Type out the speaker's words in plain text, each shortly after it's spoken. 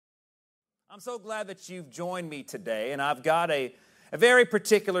I'm so glad that you've joined me today, and I've got a very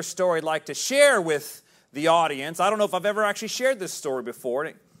particular story I'd like to share with the audience. I don't know if I've ever actually shared this story before, and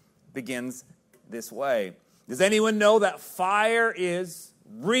it begins this way. Does anyone know that fire is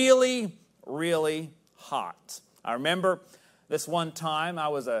really, really hot? I remember this one time I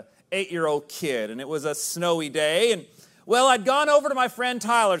was an 8-year-old kid, and it was a snowy day, and well, I'd gone over to my friend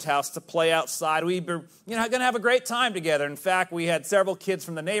Tyler's house to play outside. We were, going to have a great time together. In fact, we had several kids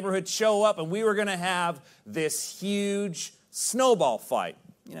from the neighborhood show up, and we were going to have this huge snowball fight.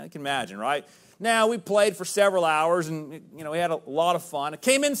 You can imagine, right? Now, we played for several hours, and, we had a lot of fun. I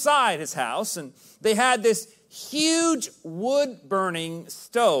came inside his house, and they had this huge wood-burning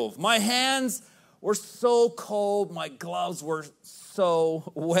stove. My hands were so cold. My gloves were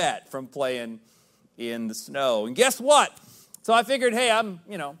so wet from playing in the snow. And guess what? So I figured, hey, I'm,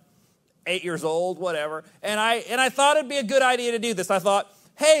 8 years old, whatever. And I thought it'd be a good idea to do this. I thought,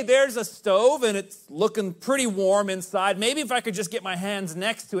 hey, there's a stove and it's looking pretty warm inside. Maybe if I could just get my hands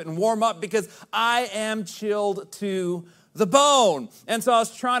next to it and warm up because I am chilled to the bone. And so I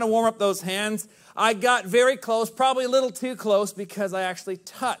was trying to warm up those hands. I got very close, probably a little too close because I actually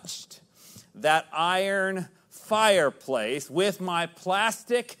touched that iron fireplace with my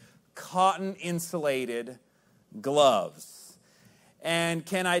plastic cotton insulated gloves. And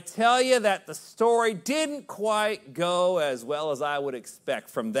can I tell you that the story didn't quite go as well as I would expect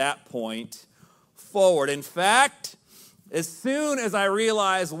from that point forward. In fact, as soon as I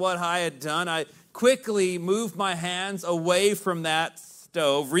realized what I had done, I quickly moved my hands away from that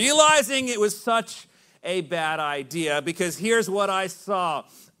stove, realizing it was such a bad idea, because here's what I saw.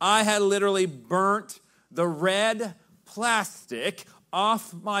 I had literally burnt the red plastic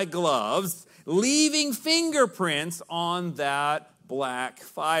off my gloves, leaving fingerprints on that black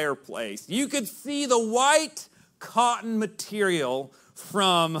fireplace. You could see the white cotton material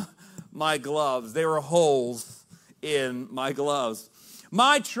from my gloves. There were holes in my gloves.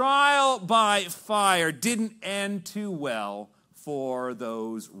 My trial by fire didn't end too well for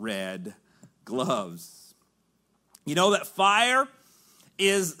those red gloves. You know that fire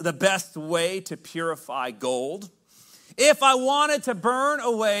is the best way to purify gold. If I wanted to burn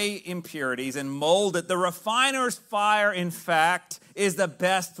away impurities and mold it, the refiner's fire, in fact, is the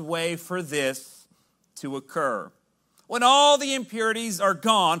best way for this to occur. When all the impurities are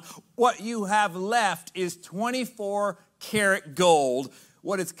gone, what you have left is 24-karat gold,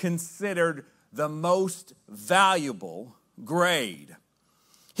 what is considered the most valuable grade.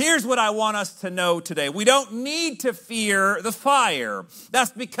 Here's what I want us to know today. We don't need to fear the fire.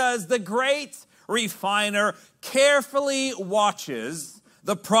 That's because the great refiner carefully watches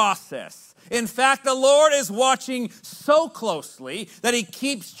the process. In fact, the Lord is watching so closely that he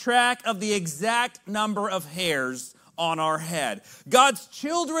keeps track of the exact number of hairs on our head. God's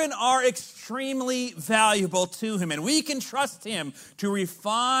children are extremely valuable to him, and we can trust him to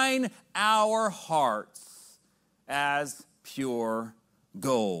refine our hearts as pure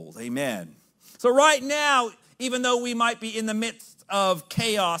gold. Amen. So right now, even though we might be in the midst of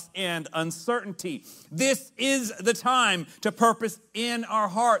chaos and uncertainty, this is the time to purpose in our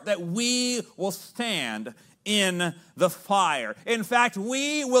heart that we will stand in the fire. In fact,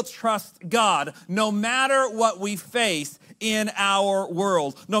 we will trust God no matter what we face in our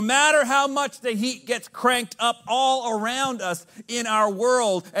world. No matter how much the heat gets cranked up all around us in our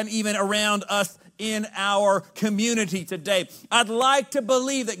world and even around us in our community today. I'd like to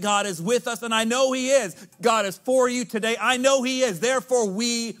believe that God is with us, and I know he is. God is for you today. I know he is. Therefore,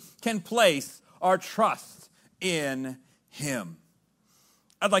 we can place our trust in him.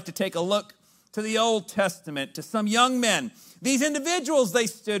 I'd like to take a look to the Old Testament, to some young men. These individuals, they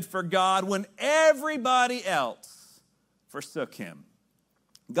stood for God when everybody else forsook him.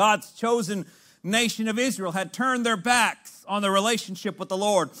 God's chosen nation of Israel had turned their backs on the relationship with the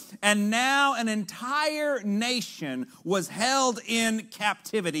Lord, and now an entire nation was held in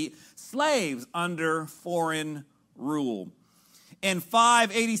captivity, slaves under foreign rule. In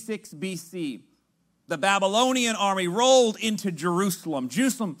 586 BC, the Babylonian army rolled into Jerusalem.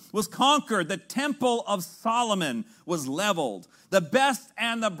 Jerusalem was conquered. The Temple of Solomon was leveled. The best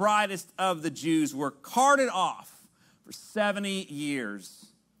and the brightest of the Jews were carted off for 70 years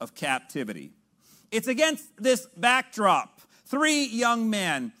of captivity. It's against this backdrop, 3 young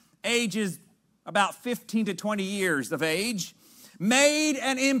men, ages about 15 to 20 years of age, made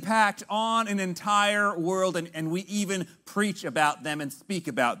an impact on an entire world, and we even preach about them and speak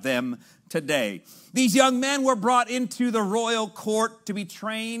about them today. These young men were brought into the royal court to be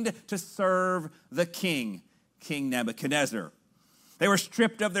trained to serve the king, King Nebuchadnezzar. They were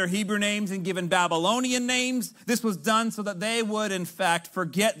stripped of their Hebrew names and given Babylonian names. This was done so that they would, in fact,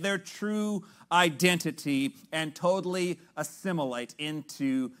 forget their true identity and totally assimilate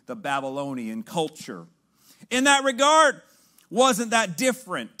into the Babylonian culture. In that regard, wasn't that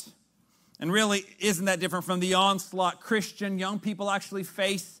different? And really, isn't that different from the onslaught Christian young people actually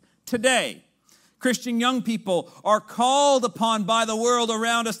face today? Christian young people are called upon by the world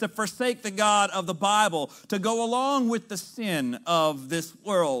around us to forsake the God of the Bible, to go along with the sin of this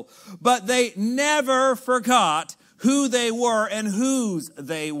world. But they never forgot who they were and whose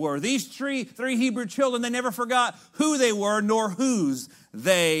they were. These three Hebrew children, they never forgot who they were nor whose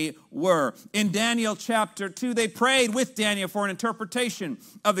they were. In Daniel chapter 2, they prayed with Daniel for an interpretation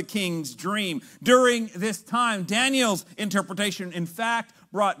of the king's dream. During this time, Daniel's interpretation, in fact,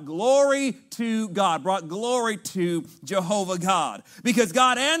 brought glory to God, brought glory to Jehovah God. Because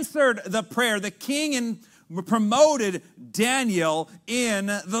God answered the prayer. The king promoted Daniel in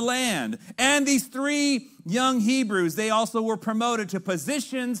the land. And these three young Hebrews, they also were promoted to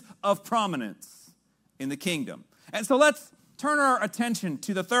positions of prominence in the kingdom. And so let's turn our attention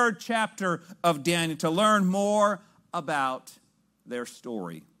to the 3rd chapter of Daniel to learn more about their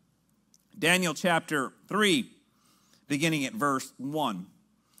story. Daniel chapter 3, beginning at verse 1.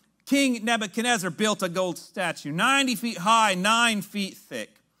 King Nebuchadnezzar built a gold statue, 90 feet high, 9 feet thick.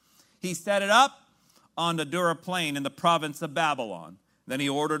 He set it up on the Dura plain in the province of Babylon. Then he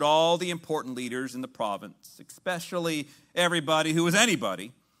ordered all the important leaders in the province, especially everybody who was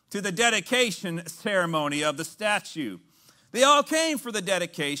anybody, to the dedication ceremony of the statue. They all came for the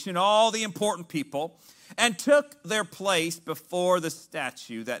dedication, all the important people, and took their place before the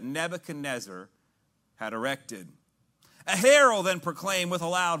statue that Nebuchadnezzar had erected. A herald then proclaimed with a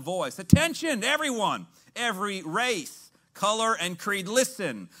loud voice, "Attention, everyone, every race, color, and creed,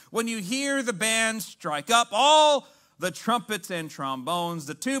 listen. When you hear the band strike up, all the trumpets and trombones,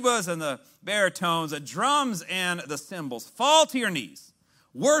 the tubas and the baritones, the drums and the cymbals, fall to your knees.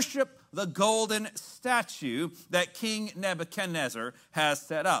 Worship the golden statue that King Nebuchadnezzar has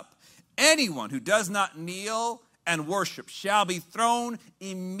set up. Anyone who does not kneel and worship shall be thrown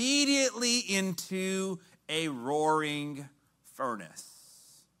immediately into a roaring furnace."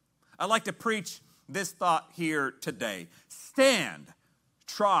 I'd like to preach this thought here today. Stand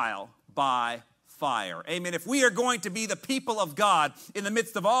trial by fire. Amen. If we are going to be the people of God in the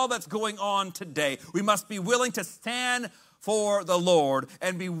midst of all that's going on today, we must be willing to stand for the Lord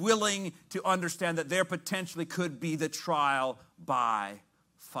and be willing to understand that there potentially could be the trial by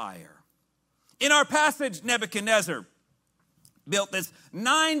fire. In our passage, Nebuchadnezzar built this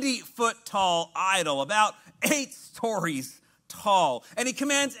 90-foot tall idol, about 8 stories tall. And he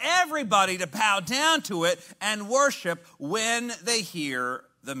commands everybody to bow down to it and worship when they hear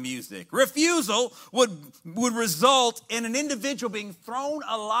the music. Refusal would result in an individual being thrown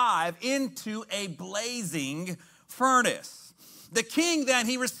alive into a blazing furnace. The king then,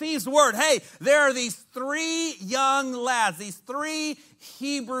 he receives word, hey, there are these 3 young lads, these 3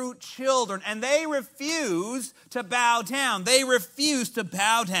 Hebrew children, and they refuse to bow down. They refuse to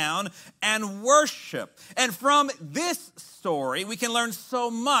bow down and worship. And from this story, we can learn so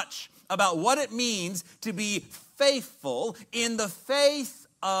much about what it means to be faithful in the face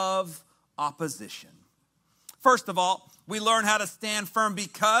of opposition. First of all, we learn how to stand firm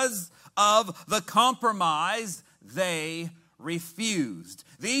because of the compromise they refused.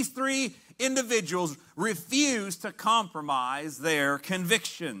 These 3 individuals refused to compromise their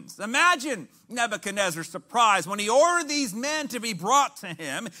convictions. Imagine Nebuchadnezzar's surprise when he ordered these men to be brought to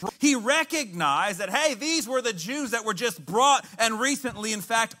him. He recognized that, hey, these were the Jews that were just brought and recently, in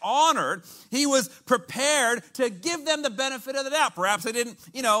fact, honored. He was prepared to give them the benefit of the doubt. Perhaps they didn't,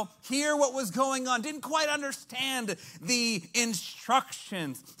 hear what was going on, didn't quite understand the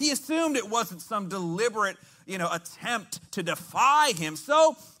instructions. He assumed it wasn't some deliberate attempt to defy him.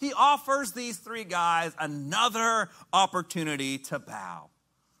 So he offers these 3 guys another opportunity to bow.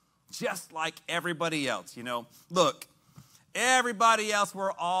 Just like everybody else, Look, everybody else,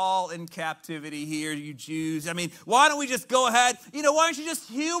 we're all in captivity here, you Jews. Why don't we just go ahead? Why don't you just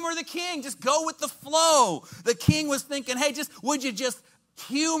humor the king? Just go with the flow. The king was thinking, hey, would you just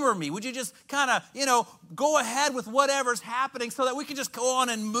humor me? Would you just kind of, go ahead with whatever's happening so that we can just go on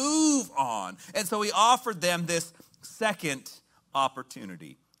and move on? And so he offered them this second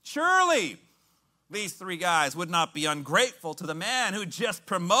opportunity. Surely these 3 guys would not be ungrateful to the man who just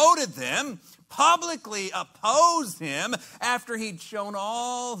promoted them, publicly opposed him after he'd shown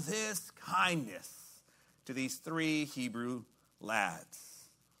all this kindness to these 3 Hebrew lads.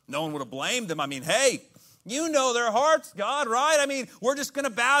 No one would have blamed them. Hey, you know their hearts, God, right? We're just going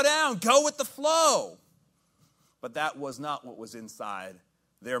to bow down, go with the flow. But that was not what was inside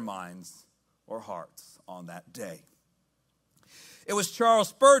their minds or hearts on that day. It was Charles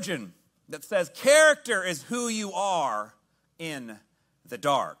Spurgeon that says, character is who you are in the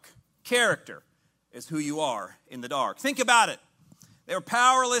dark. Character is who you are in the dark. Think about it. They were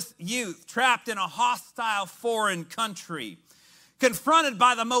powerless youth trapped in a hostile foreign country, confronted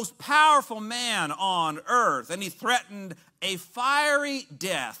by the most powerful man on earth, and he threatened a fiery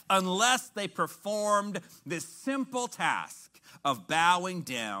death unless they performed this simple task of bowing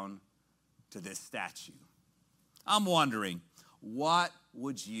down to this statue. I'm wondering, what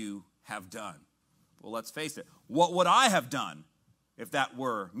would you have done? Well, let's face it. What would I have done if that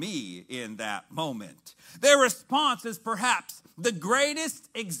were me in that moment? Their response is perhaps the greatest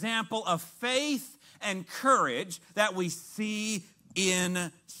example of faith and courage that we see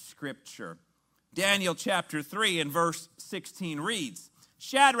in Scripture. Daniel chapter 3 and verse 16 reads,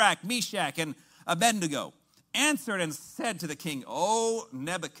 Shadrach, Meshach, and Abednego answered and said to the king, O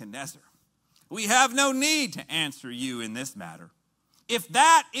Nebuchadnezzar, we have no need to answer you in this matter. If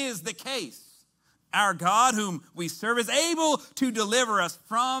that is the case, our God, whom we serve, is able to deliver us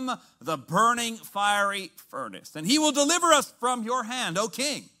from the burning fiery furnace, and he will deliver us from your hand, O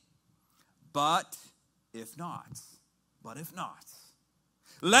king. But if not,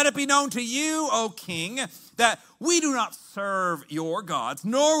 let it be known to you, O king, that we do not serve your gods,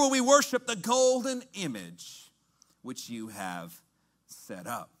 nor will we worship the golden image which you have set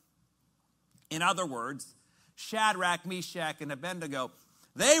up. In other words, Shadrach, Meshach, and Abednego,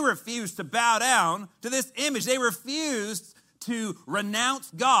 they refused to bow down to this image. They refused to renounce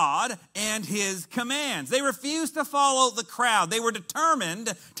God and his commands. They refused to follow the crowd. They were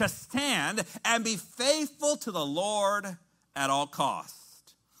determined to stand and be faithful to the Lord at all costs.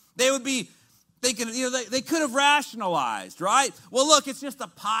 They would be thinking, they could have rationalized, right? Well, look, it's just a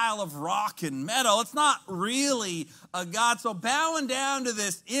pile of rock and metal. It's not really a God. So bowing down to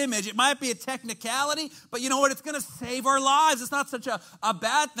this image, it might be a technicality, but you know what? It's going to save our lives. It's not such a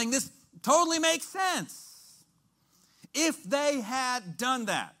bad thing. This totally makes sense. If they had done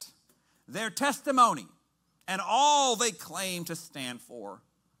that, their testimony and all they claimed to stand for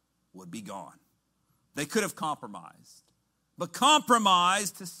would be gone. They could have compromised. But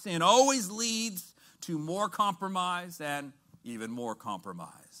compromise to sin always leads to more compromise and even more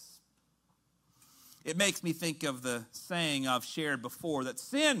compromise. It makes me think of the saying I've shared before, that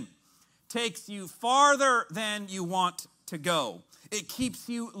sin takes you farther than you want to go. It keeps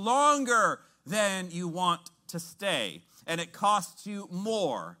you longer than you want to stay. And it costs you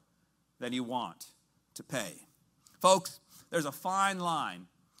more than you want to pay. Folks, there's a fine line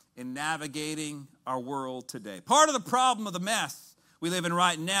in navigating our world today. Part of the problem of the mess we live in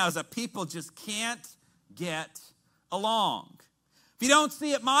right now is that people just can't get along. If you don't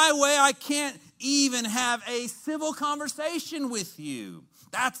see it my way, I can't even have a civil conversation with you.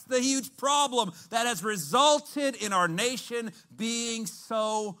 That's the huge problem that has resulted in our nation being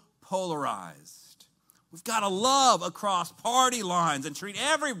so polarized. We've got to love across party lines and treat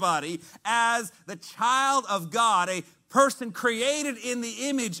everybody as the child of God, a person created in the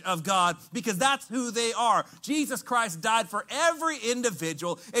image of God, because that's who they are. Jesus Christ died for every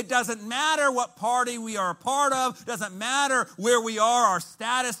individual. It doesn't matter what party we are a part of. It doesn't matter where we are, our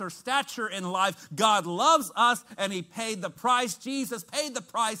status or stature in life. God loves us, and he paid the price. Jesus paid the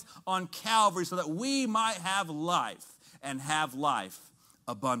price on Calvary so that we might have life and have life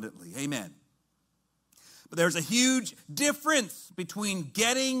abundantly. Amen. But there's a huge difference between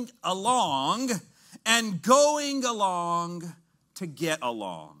getting along and going along to get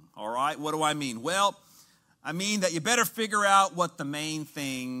along. All right? What do I mean? Well, I mean that you better figure out what the main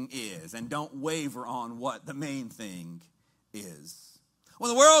thing is and don't waver on what the main thing is.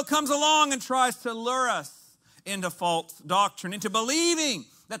 When the world comes along and tries to lure us into false doctrine, into believing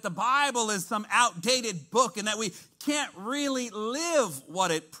that the Bible is some outdated book and that we can't really live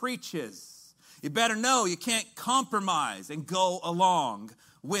what it preaches, you better know you can't compromise and go along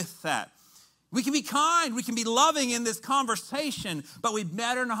with that. We can be kind, we can be loving in this conversation, but we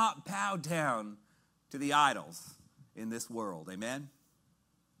better not bow down to the idols in this world. Amen?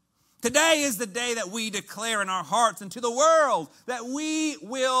 Today is the day that we declare in our hearts and to the world that we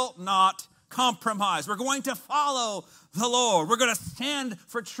will not compromise. We're going to follow the Lord. We're going to stand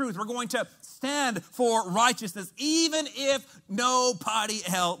for truth. We're going to stand for righteousness, even if nobody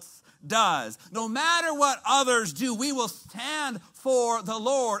else does. No matter what others do, we will stand for the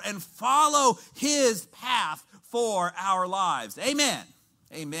Lord and follow his path for our lives. Amen.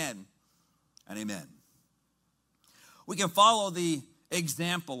 Amen. And amen. We can follow the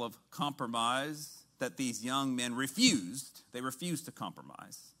example of compromise that these young men refused. They refused to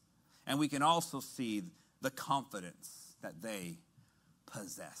compromise. And we can also see the confidence that they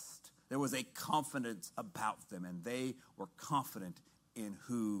possessed. There was a confidence about them, and they were confident in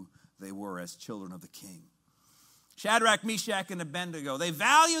who they were as children of the King. Shadrach, Meshach, and Abednego, they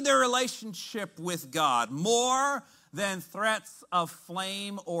valued their relationship with God more than threats of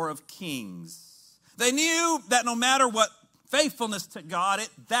flame or of kings. They knew that no matter what faithfulness to God,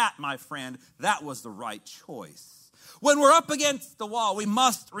 that, my friend, that was the right choice. When we're up against the wall, we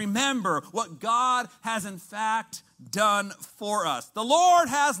must remember what God has in fact done for us. The Lord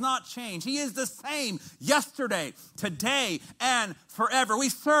has not changed. He is the same yesterday, today, and forever. We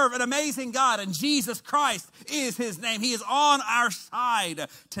serve an amazing God, and Jesus Christ is his name. He is on our side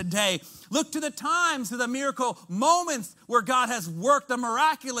today. Look to the times, to the miracle moments where God has worked the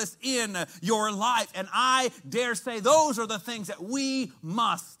miraculous in your life. And I dare say those are the things that we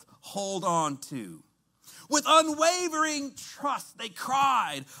must hold on to. With unwavering trust, they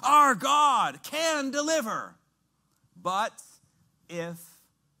cried, "Our God can deliver." But if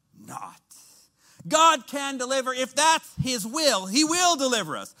not, God can deliver. If that's his will, he will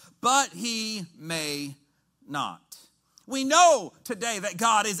deliver us. But he may not. We know today that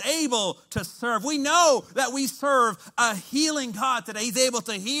God is able to serve. We know that we serve a healing God today. He's able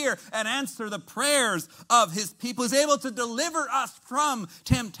to hear and answer the prayers of his people. He's able to deliver us from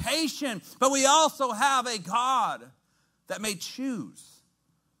temptation. But we also have a God that may choose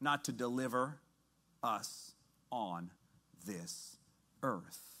not to deliver us on this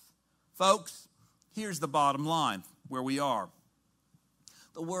earth. Folks, here's the bottom line where we are.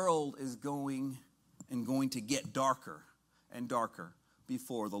 The world is going to get darker and darker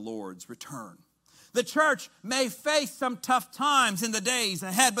before the Lord's return. The church may face some tough times in the days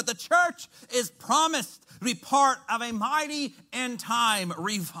ahead, but the church is promised to be part of a mighty end time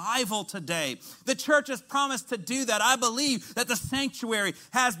revival today. The church is promised to do that. I believe that the sanctuary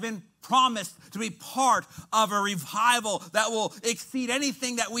has been promised to be part of a revival that will exceed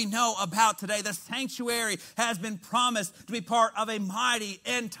anything that we know about today. The sanctuary has been promised to be part of a mighty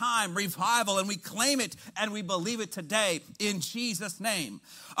end time revival, and we claim it and we believe it today in Jesus' name.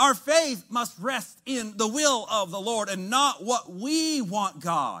 Our faith must rest in the will of the Lord and not what we want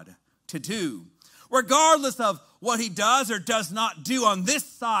God to do. Regardless of what he does or does not do on this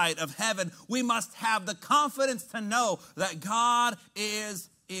side of heaven, we must have the confidence to know that God is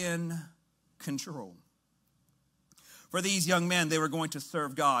in control. For these young men, they were going to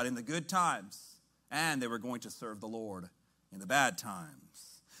serve God in the good times, and they were going to serve the Lord in the bad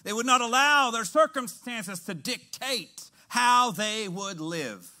times. They would not allow their circumstances to dictate how they would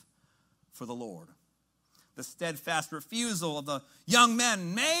live for the Lord. The steadfast refusal of the young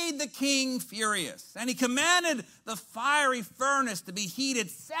men made the king furious, and he commanded the fiery furnace to be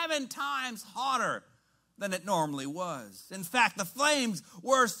heated 7 times hotter than it normally was. In fact, the flames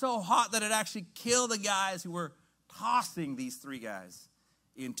were so hot that it actually killed the guys who were tossing these 3 guys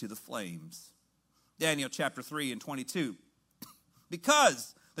into the flames. Daniel chapter 3 and 22.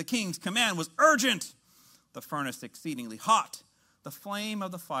 Because the king's command was urgent, the furnace exceedingly hot, the flame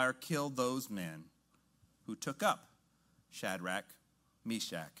of the fire killed those men who took up Shadrach,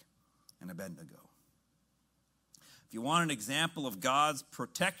 Meshach, and Abednego. If you want an example of God's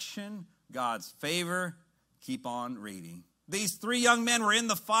protection, God's favor, keep on reading. These 3 young men were in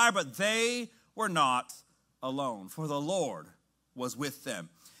the fire, but they were not alone, for the Lord was with them.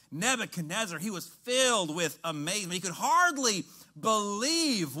 Nebuchadnezzar, he was filled with amazement. He could hardly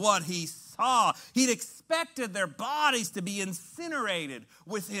believe what he saw. He'd expected their bodies to be incinerated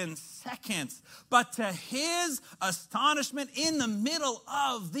within seconds. But to his astonishment, in the middle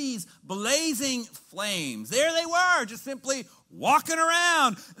of these blazing flames, there they were, just simply walking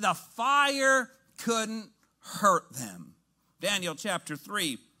around. The fire couldn't hurt them. Daniel chapter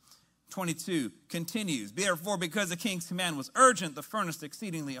 3, 22 continues. Therefore, because the king's command was urgent, the furnace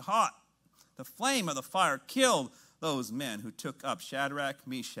exceedingly hot, the flame of the fire killed those men who took up Shadrach,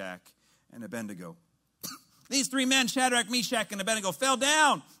 Meshach, and Abednego. These 3 men, Shadrach, Meshach, and Abednego, fell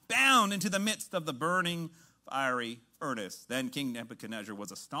down, bound into the midst of the burning fiery furnace. Then King Nebuchadnezzar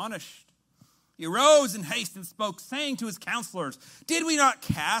was astonished. He arose in haste and spoke, saying to his counselors, "Did we not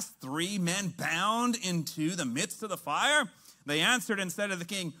cast 3 men bound into the midst of the fire?" They answered and said to the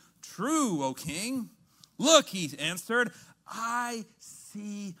king, "True, O king." "Look," he answered, "I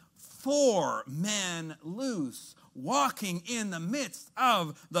see 4 men loose, walking in the midst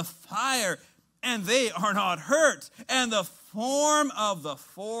of the fire, and they are not hurt. And the form of the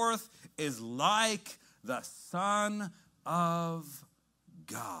 4th is like the Son of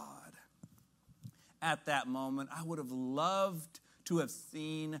God." At that moment, I would have loved to have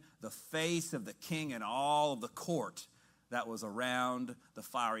seen the face of the king and all of the court that was around the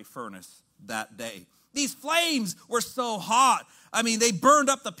fiery furnace that day. These flames were so hot. I mean, they burned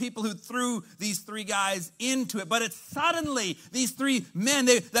up the people who threw these three guys into it. But it's suddenly these three men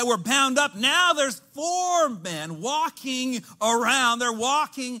that were bound up. Now there's four men walking around. They're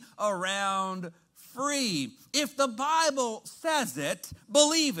walking around free. If the Bible says it,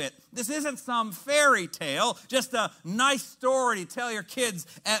 believe it. This isn't some fairy tale, just a nice story to tell your kids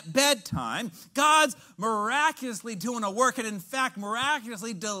at bedtime. God's miraculously doing a work, and in fact,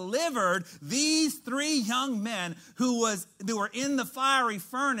 miraculously delivered these three young men who were in the fiery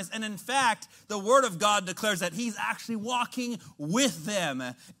furnace. And in fact, the Word of God declares that He's actually walking with them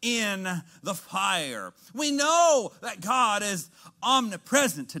in the fire. We know that God is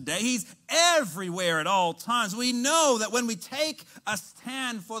omnipresent today. He's everywhere at all times. We know that when we take a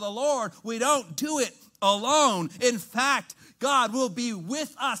stand for the Lord, we don't do it alone. In fact, God will be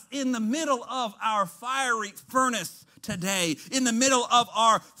with us in the middle of our fiery furnace today, in the middle of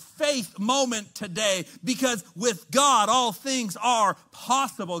our faith moment today, because with God, all things are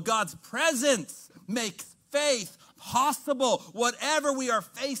possible. God's presence makes faith possible. Whatever we are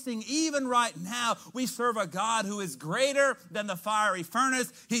facing, even right now, we serve a God who is greater than the fiery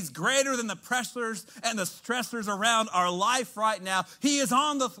furnace. He's greater than the pressures and the stressors around our life right now. He is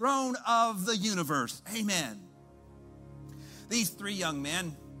on the throne of the universe. Amen. These three young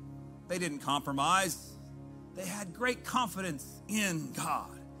men, they didn't compromise. They had great confidence in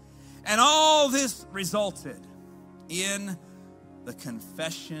God. And all this resulted in the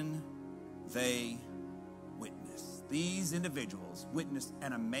confession they witnessed. These individuals witnessed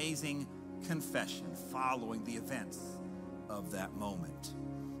an amazing confession following the events of that moment.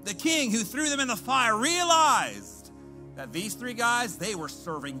 The king who threw them in the fire realized that these three guys, they were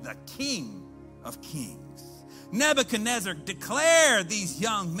serving the King of Kings. Nebuchadnezzar declared these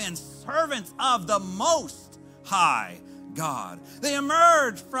young men servants of the Most High God. They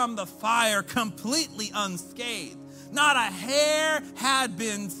emerged from the fire completely unscathed. Not a hair had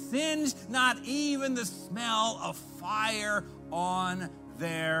been singed, not even the smell of fire on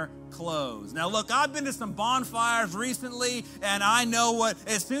their clothes. Now look, I've been to some bonfires recently, and I know what,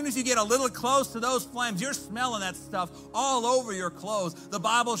 as soon as you get a little close to those flames, you're smelling that stuff all over your clothes. The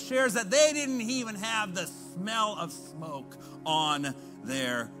Bible shares that they didn't even have the smell of smoke on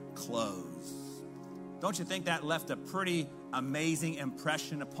their clothes. Don't you think that left a pretty amazing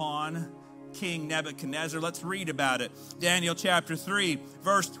impression upon King Nebuchadnezzar? Let's read about it. Daniel chapter 3,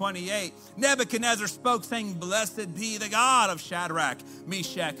 verse 28. Nebuchadnezzar spoke, saying, "Blessed be the God of Shadrach,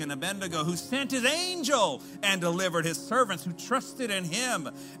 Meshach, and Abednego, who sent his angel and delivered his servants who trusted in him.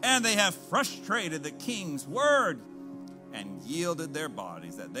 And they have frustrated the king's word and yielded their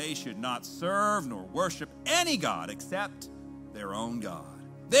bodies, that they should not serve nor worship any god except their own God.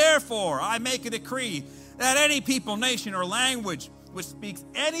 Therefore, I make a decree that any people, nation, or language which speaks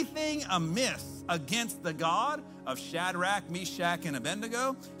anything amiss against the God of Shadrach, Meshach, and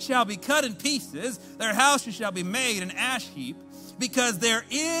Abednego shall be cut in pieces. Their houses shall be made an ash heap, because there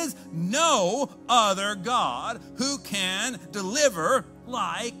is no other God who can deliver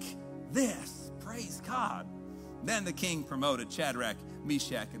like this." Praise God. Then the king promoted Shadrach,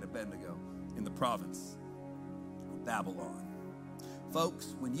 Meshach, and Abednego in the province of Babylon. Folks,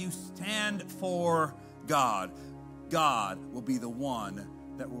 when you stand for God, God will be the one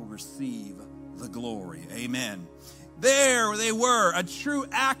that will receive the glory. Amen. There they were, a true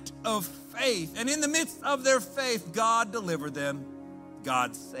act of faith. And in the midst of their faith, God delivered them.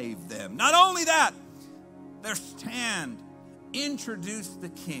 God saved them. Not only that, their stand introduced the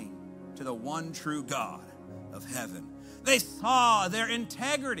king to the one true God of heaven. They saw their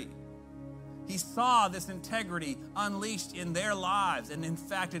integrity. He saw this integrity unleashed in their lives, and in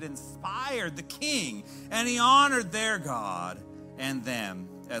fact, it inspired the king, and he honored their God and them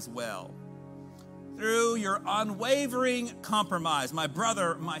as well. Through your unwavering compromise, my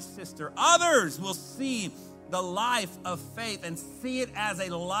brother, my sister, others will see the life of faith and see it as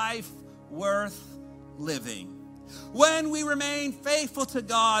a life worth living. When we remain faithful to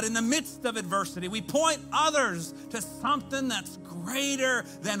God in the midst of adversity, we point others to something that's greater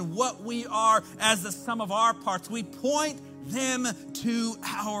than what we are as the sum of our parts. We point them to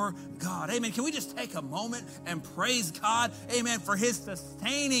our God. Amen. Can we just take a moment and praise God, amen, for his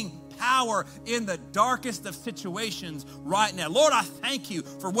sustaining power in the darkest of situations right now. Lord, I thank you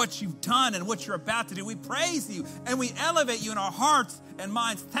for what you've done and what you're about to do. We praise you and we elevate you in our hearts and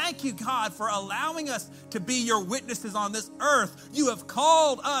minds. Thank you, God, for allowing us to be your witnesses on this earth. You have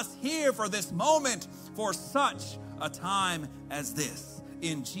called us here for this moment, for such a time as this.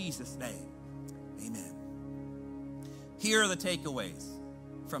 In Jesus' name, amen. Here are the takeaways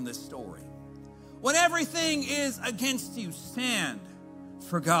from this story. When everything is against you, stand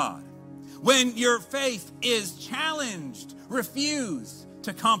for God. When your faith is challenged, refuse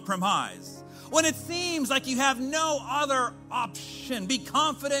to compromise. When it seems like you have no other option, be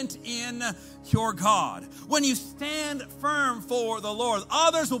confident in your God. When you stand firm for the Lord,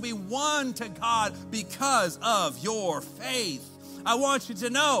 others will be won to God because of your faith. I want you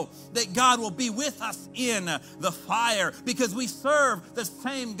to know that God will be with us in the fire because we serve the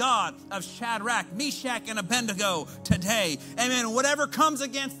same God of Shadrach, Meshach, and Abednego today. Amen. Whatever comes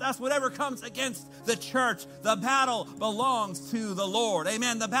against us, whatever comes against the church, the battle belongs to the Lord.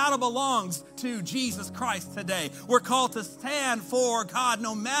 Amen. The battle belongs to Jesus Christ today. We're called to stand for God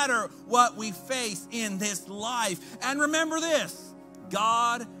no matter what we face in this life. And remember this,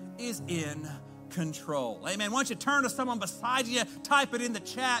 God is in control. Amen. Why don't you turn to someone beside you, type it in the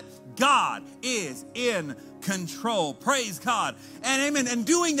chat. God is in control. Praise God. And amen. And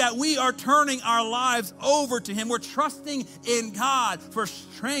doing that, we are turning our lives over to Him. We're trusting in God for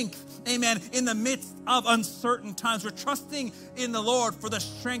strength. Amen. In the midst of uncertain times, we're trusting in the Lord for the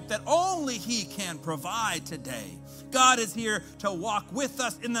strength that only He can provide today. God is here to walk with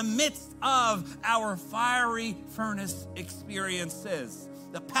us in the midst of our fiery furnace experiences.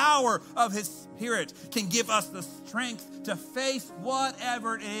 The power of His Spirit can give us the strength to face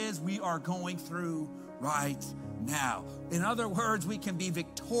whatever it is we are going through right now. In other words, we can be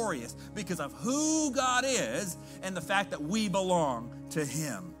victorious because of who God is and the fact that we belong to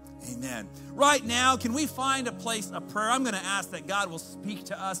Him. Amen. Right now, can we find a place of prayer? I'm going to ask that God will speak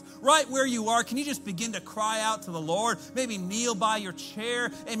to us. Right where you are, can you just begin to cry out to the Lord? Maybe kneel by your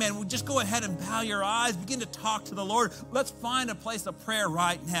chair. Amen. We'll just go ahead and bow your eyes. Begin to talk to the Lord. Let's find a place of prayer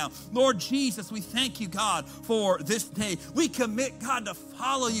right now. Lord Jesus, we thank you, God, for this day. We commit, God, to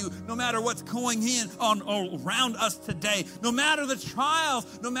follow you no matter what's going on around us today. No matter the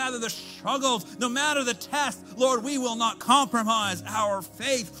trials, no matter the struggles, no matter the tests, Lord, we will not compromise our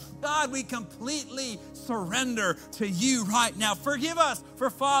faith. God, we completely surrender to you right now. Forgive us for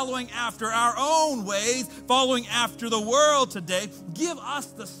following after our own ways, following after the world today. Give us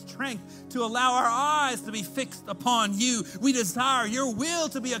the strength to allow our eyes to be fixed upon you. We desire your will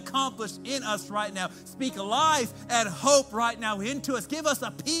to be accomplished in us right now. Speak life and hope right now into us. Give us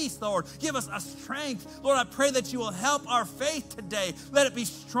a peace, Lord. Give us a strength. Lord, I pray that you will help our faith today. Let it be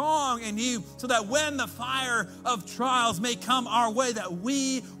strong in you so that when the fire of trials may come our way, that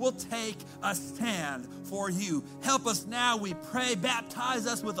we will take a stand for you. Help us now, we pray. Baptize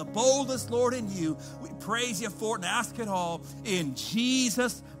us with the boldest, Lord, in you. We praise you for it and ask it all in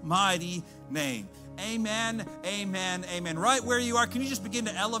Jesus' mighty name. Amen, amen, amen. Right where you are, can you just begin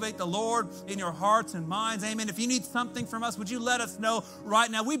to elevate the Lord in your hearts and minds? Amen. If you need something from us, would you let us know right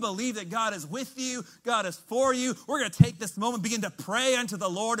now? We believe that God is with you. God is for you. We're going to take this moment, begin to pray unto the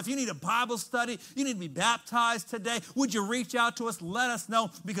Lord. If you need a Bible study, you need to be baptized today, would you reach out to us? Let us know,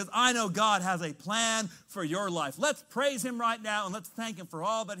 because I know God has a plan for your life. Let's praise Him right now, and let's thank Him for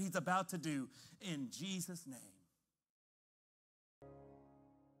all that He's about to do in Jesus' name.